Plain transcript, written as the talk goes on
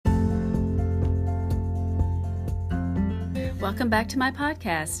Welcome back to my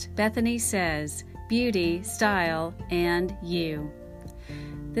podcast, Bethany Says, Beauty, Style, and You.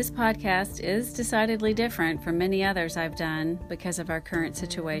 This podcast is decidedly different from many others I've done because of our current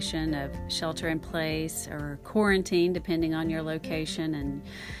situation of shelter in place or quarantine, depending on your location and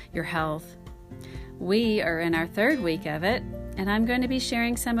your health. We are in our third week of it, and I'm going to be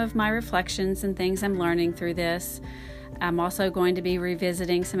sharing some of my reflections and things I'm learning through this. I'm also going to be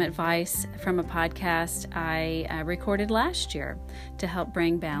revisiting some advice from a podcast I recorded last year to help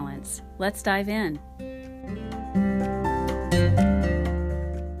bring balance. Let's dive in.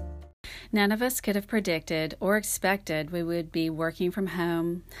 None of us could have predicted or expected we would be working from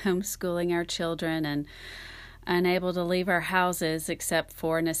home, homeschooling our children, and unable to leave our houses except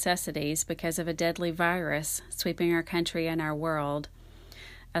for necessities because of a deadly virus sweeping our country and our world.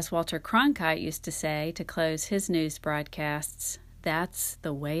 As Walter Cronkite used to say to close his news broadcasts, that's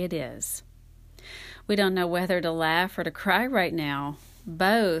the way it is. We don't know whether to laugh or to cry right now.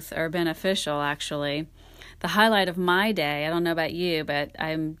 Both are beneficial, actually. The highlight of my day, I don't know about you, but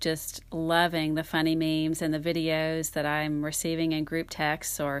I'm just loving the funny memes and the videos that I'm receiving in group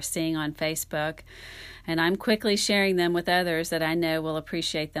texts or seeing on Facebook, and I'm quickly sharing them with others that I know will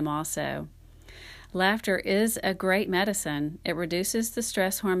appreciate them also. Laughter is a great medicine. It reduces the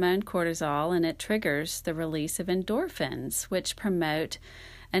stress hormone cortisol, and it triggers the release of endorphins, which promote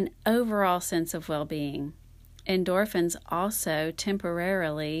an overall sense of well-being. Endorphins also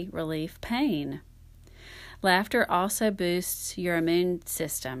temporarily relieve pain. Laughter also boosts your immune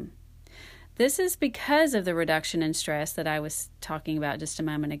system. This is because of the reduction in stress that I was talking about just a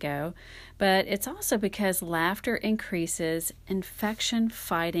moment ago, but it's also because laughter increases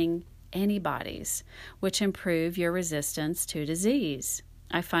infection-fighting antibodies, which improve your resistance to disease.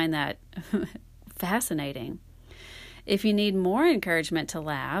 I find that fascinating. If you need more encouragement to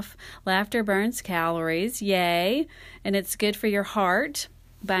laugh, laughter burns calories, yay, and it's good for your heart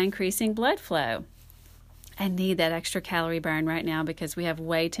by increasing blood flow. I need that extra calorie burn right now because we have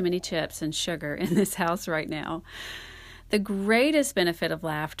way too many chips and sugar in this house right now. The greatest benefit of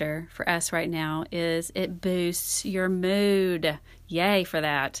laughter for us right now is it boosts your mood. Yay for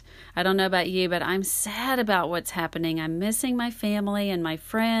that. I don't know about you, but I'm sad about what's happening. I'm missing my family and my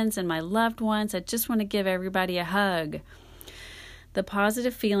friends and my loved ones. I just want to give everybody a hug. The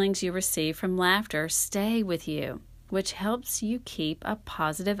positive feelings you receive from laughter stay with you, which helps you keep a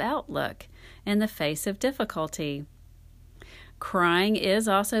positive outlook in the face of difficulty. Crying is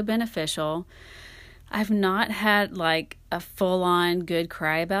also beneficial. I've not had like a full-on good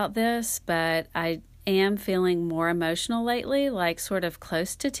cry about this, but I am feeling more emotional lately, like sort of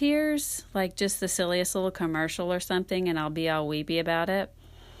close to tears, like just the silliest little commercial or something, and I'll be all weepy about it.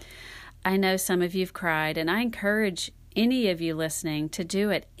 I know some of you've cried, and I encourage any of you listening to do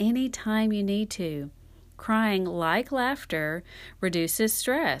it any time you need to. Crying, like laughter, reduces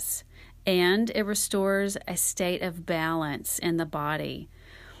stress, and it restores a state of balance in the body.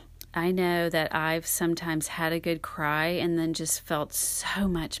 I know that I've sometimes had a good cry and then just felt so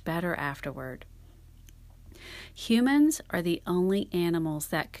much better afterward. Humans are the only animals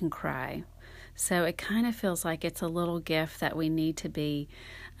that can cry, so it kind of feels like it's a little gift that we need to be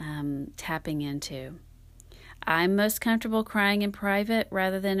tapping into. I'm most comfortable crying in private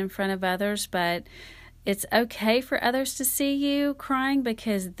rather than in front of others, but it's okay for others to see you crying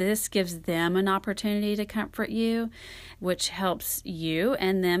because this gives them an opportunity to comfort you, which helps you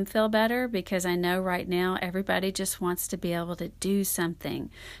and them feel better because I know right now everybody just wants to be able to do something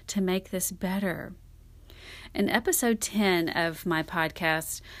to make this better. In episode 10 of my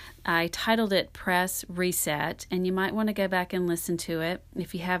podcast, I titled it Press Reset, and you might want to go back and listen to it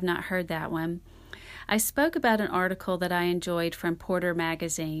if you have not heard that one. I spoke about an article that I enjoyed from Porter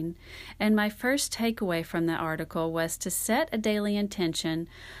Magazine, and my first takeaway from the article was to set a daily intention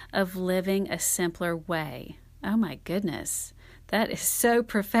of living a simpler way. Oh my goodness, that is so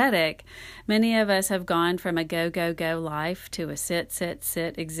prophetic. Many of us have gone from a go, go, go life to a sit, sit,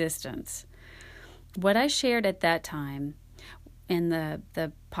 sit existence. What I shared at that time in the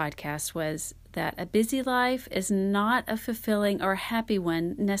podcast was that a busy life is not a fulfilling or happy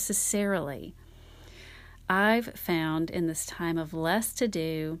one necessarily. I've found in this time of less to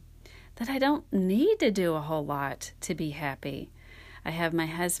do that I don't need to do a whole lot to be happy. I have my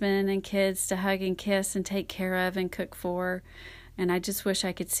husband and kids to hug and kiss and take care of and cook for, and I just wish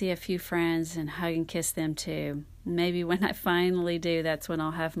I could see a few friends and hug and kiss them too. Maybe when I finally do, that's when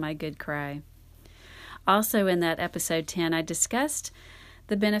I'll have my good cry. Also in that episode 10, I discussed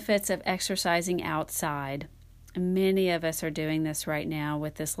the benefits of exercising outside. Many of us are doing this right now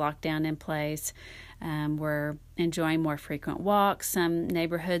with this lockdown in place. We're enjoying more frequent walks. Some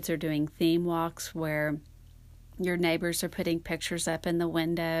neighborhoods are doing theme walks where Your neighbors are putting pictures up in the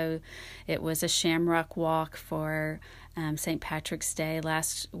window. It was a shamrock walk for St. Patrick's Day.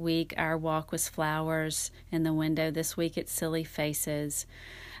 Last week, our walk was flowers in the window. This week, it's silly faces.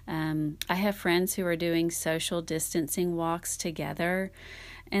 I have friends who are doing social distancing walks together.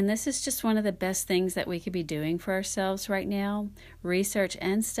 And this is just one of the best things that we could be doing for ourselves right now. Research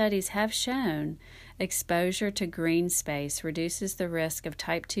and studies have shown exposure to green space reduces the risk of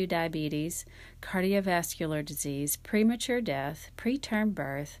type 2 diabetes, cardiovascular disease, premature death, preterm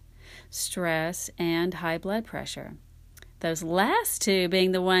birth, stress, and high blood pressure. Those last two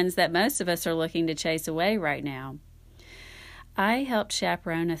being the ones that most of us are looking to chase away right now. I helped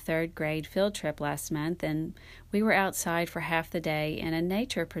chaperone a 3rd grade field trip last month, and we were outside for half the day in a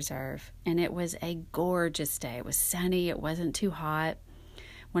nature preserve, and it was a gorgeous day. It was sunny. It wasn't too hot.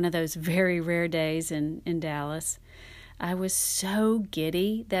 One of those very rare days in Dallas. I was so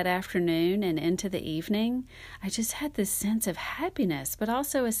giddy that afternoon and into the evening. I just had this sense of happiness, but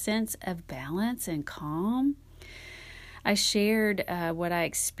also a sense of balance and calm. I shared what I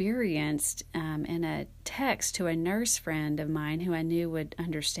experienced in a text to a nurse friend of mine who I knew would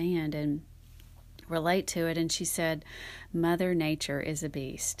understand and relate to it. And she said, Mother Nature is a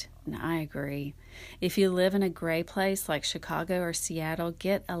beast. And I agree. If you live in a gray place like Chicago or Seattle,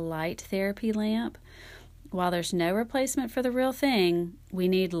 get a light therapy lamp. While there's no replacement for the real thing, we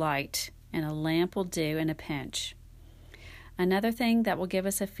need light, and a lamp will do in a pinch. Another thing that will give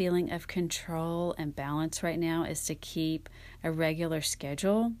us a feeling of control and balance right now is to keep a regular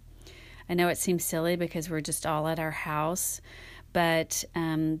schedule. I know it seems silly because we're just all at our house, but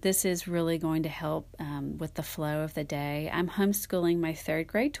this is really going to help with the flow of the day. I'm homeschooling my 3rd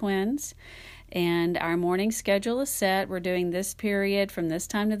grade twins, and our morning schedule is set. We're doing this period from this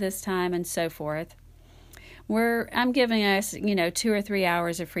time to this time and so forth. I'm giving us, 2 or 3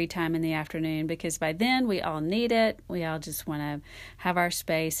 hours of free time in the afternoon because by then we all need it. We all just want to have our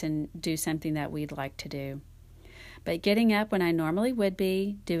space and do something that we'd like to do. But getting up when I normally would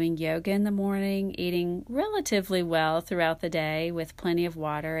be, doing yoga in the morning, eating relatively well throughout the day with plenty of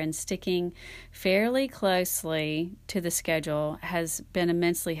water, and sticking fairly closely to the schedule has been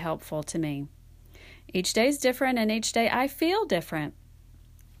immensely helpful to me. Each day is different, and each day I feel different.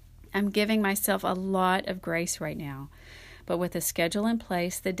 I'm giving myself a lot of grace right now, but with a schedule in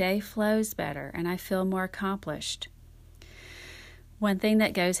place, the day flows better and I feel more accomplished. One thing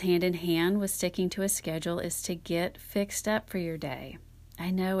that goes hand in hand with sticking to a schedule is to get fixed up for your day.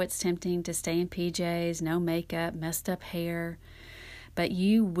 I know it's tempting to stay in PJs, no makeup, messed up hair, but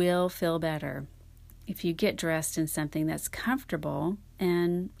you will feel better if you get dressed in something that's comfortable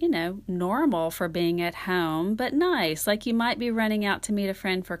and, normal for being at home, but nice, like you might be running out to meet a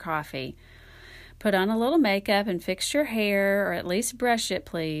friend for coffee. Put on a little makeup and fix your hair, or at least brush it,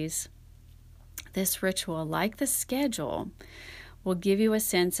 please. This ritual, like the schedule, will give you a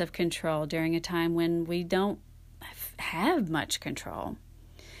sense of control during a time when we don't have much control.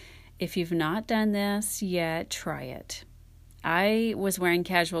 If you've not done this yet, try it. I was wearing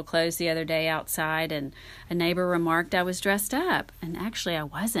casual clothes the other day outside, and a neighbor remarked I was dressed up, and actually I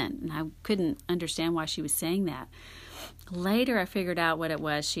wasn't, and I couldn't understand why she was saying that. Later I figured out what it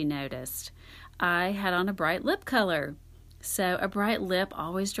was she noticed. I had on a bright lip color. So a bright lip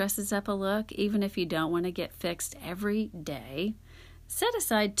always dresses up a look, even if you don't want to get fixed every day. Set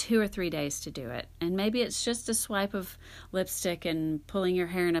aside 2 or 3 days to do it, and maybe it's just a swipe of lipstick and pulling your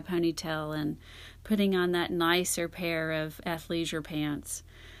hair in a ponytail and putting on that nicer pair of athleisure pants.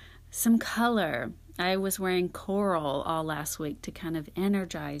 Some color. I was wearing coral all last week to kind of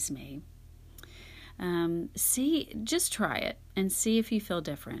energize me. Just try it and see if you feel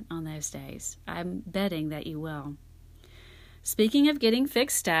different on those days. I'm betting that you will. Speaking of getting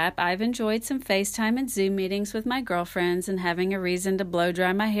fixed up, I've enjoyed some FaceTime and Zoom meetings with my girlfriends and having a reason to blow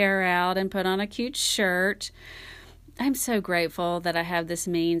dry my hair out and put on a cute shirt. I'm so grateful that I have this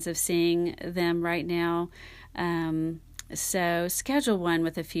means of seeing them right now. So schedule one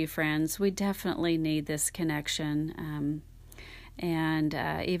with a few friends. We definitely need this connection. And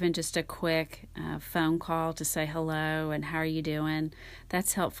even just a quick phone call to say hello and how are you doing.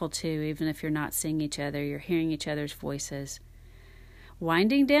 That's helpful too, even if you're not seeing each other, you're hearing each other's voices.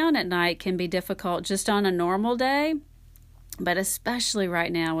 Winding down at night can be difficult just on a normal day, but especially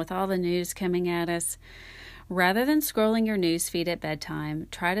right now with all the news coming at us. Rather than scrolling your news feed at bedtime,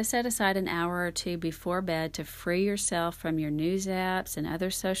 try to set aside an hour or two before bed to free yourself from your news apps and other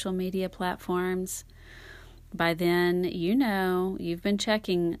social media platforms. By then, you've been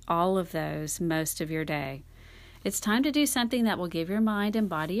checking all of those most of your day. It's time to do something that will give your mind and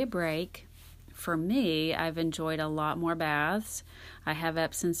body a break. for me, I've enjoyed a lot more baths. I have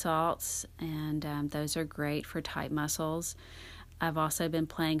Epsom salts, and those are great for tight muscles. I've also been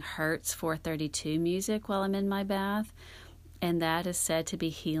playing Hertz 432 music while I'm in my bath, and that is said to be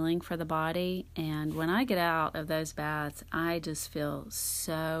healing for the body. And when I get out of those baths, I just feel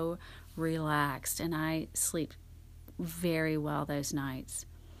so relaxed, and I sleep very well those nights.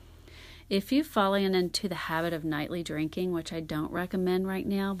 If you've fallen into the habit of nightly drinking, which I don't recommend right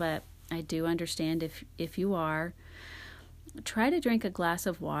now, but I do understand if you are, try to drink a glass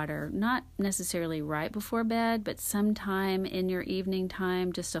of water, not necessarily right before bed, but sometime in your evening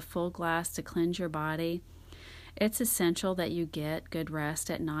time, just a full glass to cleanse your body. It's essential that you get good rest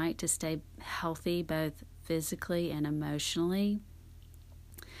at night to stay healthy, both physically and emotionally.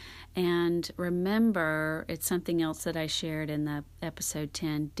 And remember, it's something else that I shared in the episode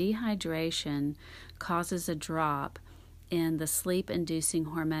 10. Dehydration causes a drop in the sleep-inducing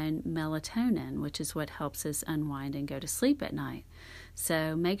hormone melatonin, which is what helps us unwind and go to sleep at night.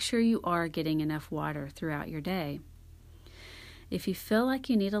 So make sure you are getting enough water throughout your day. If you feel like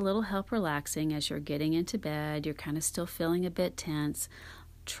you need a little help relaxing as you're getting into bed, you're kind of still feeling a bit tense,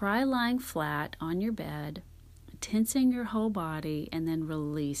 try lying flat on your bed, tensing your whole body, and then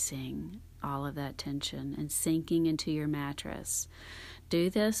releasing all of that tension and sinking into your mattress. Do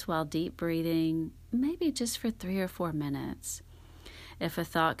this while deep breathing, maybe just for 3 or 4 minutes. If a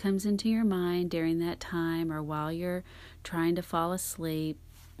thought comes into your mind during that time or while you're trying to fall asleep,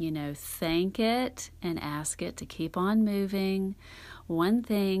 thank it and ask it to keep on moving. One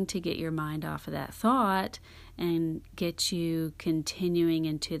thing to get your mind off of that thought and get you continuing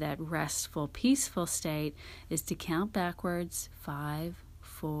into that restful, peaceful state is to count backwards. 5,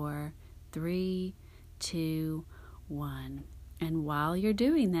 4, 3, 2, 1. And while you're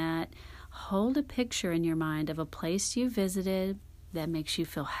doing that, hold a picture in your mind of a place you visited that makes you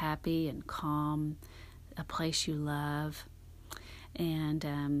feel happy and calm, a place you love.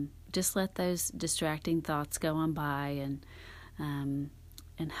 And just let those distracting thoughts go on by,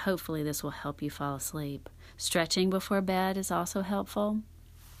 and hopefully this will help you fall asleep. Stretching before bed is also helpful.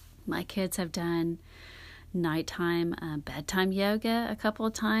 My kids have done nighttime bedtime yoga a couple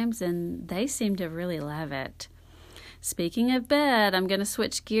of times, and they seem to really love it. Speaking of bed, I'm going to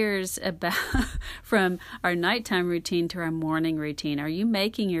switch gears from our nighttime routine to our morning routine. Are you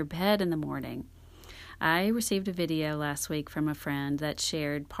making your bed in the morning? I received a video last week from a friend that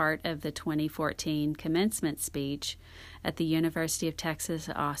shared part of the 2014 commencement speech at the University of Texas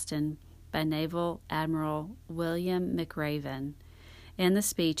at Austin by Naval Admiral William McRaven. In the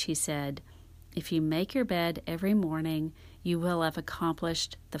speech, he said, "If you make your bed every morning, you will have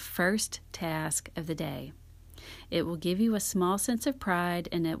accomplished the first task of the day. It will give you a small sense of pride,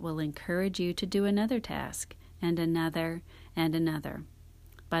 and it will encourage you to do another task, and another, and another.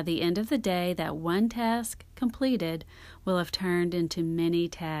 By the end of the day, that one task completed will have turned into many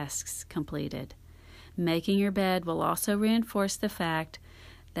tasks completed. Making your bed will also reinforce the fact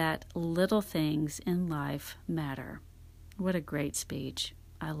that little things in life matter." What a great speech.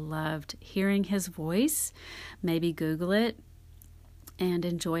 I loved hearing his voice. Maybe Google it and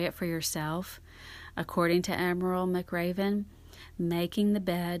enjoy it for yourself. According to Admiral McRaven, making the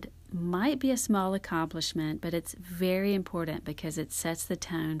bed might be a small accomplishment, but it's very important because it sets the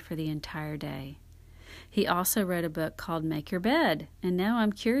tone for the entire day. He also wrote a book called Make Your Bed, and now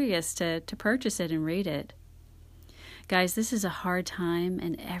I'm curious to purchase it and read it. Guys, this is a hard time,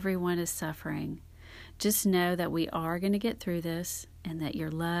 and everyone is suffering. Just know that we are going to get through this, and that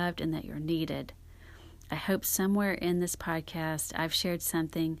you're loved and that you're needed. I hope somewhere in this podcast I've shared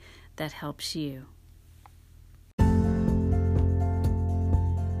something that helps you.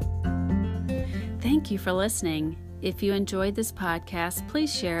 Thank you for listening. If you enjoyed this podcast,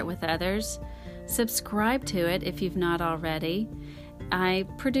 please share it with others. Subscribe to it if you've not already. I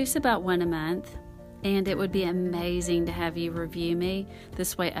produce about one a month, and it would be amazing to have you review me.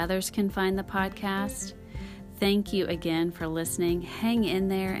 This way others can find the podcast. Thank you again for listening. Hang in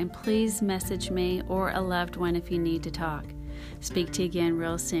there, and please message me or a loved one if you need to talk. Speak to you again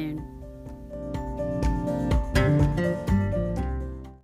real soon.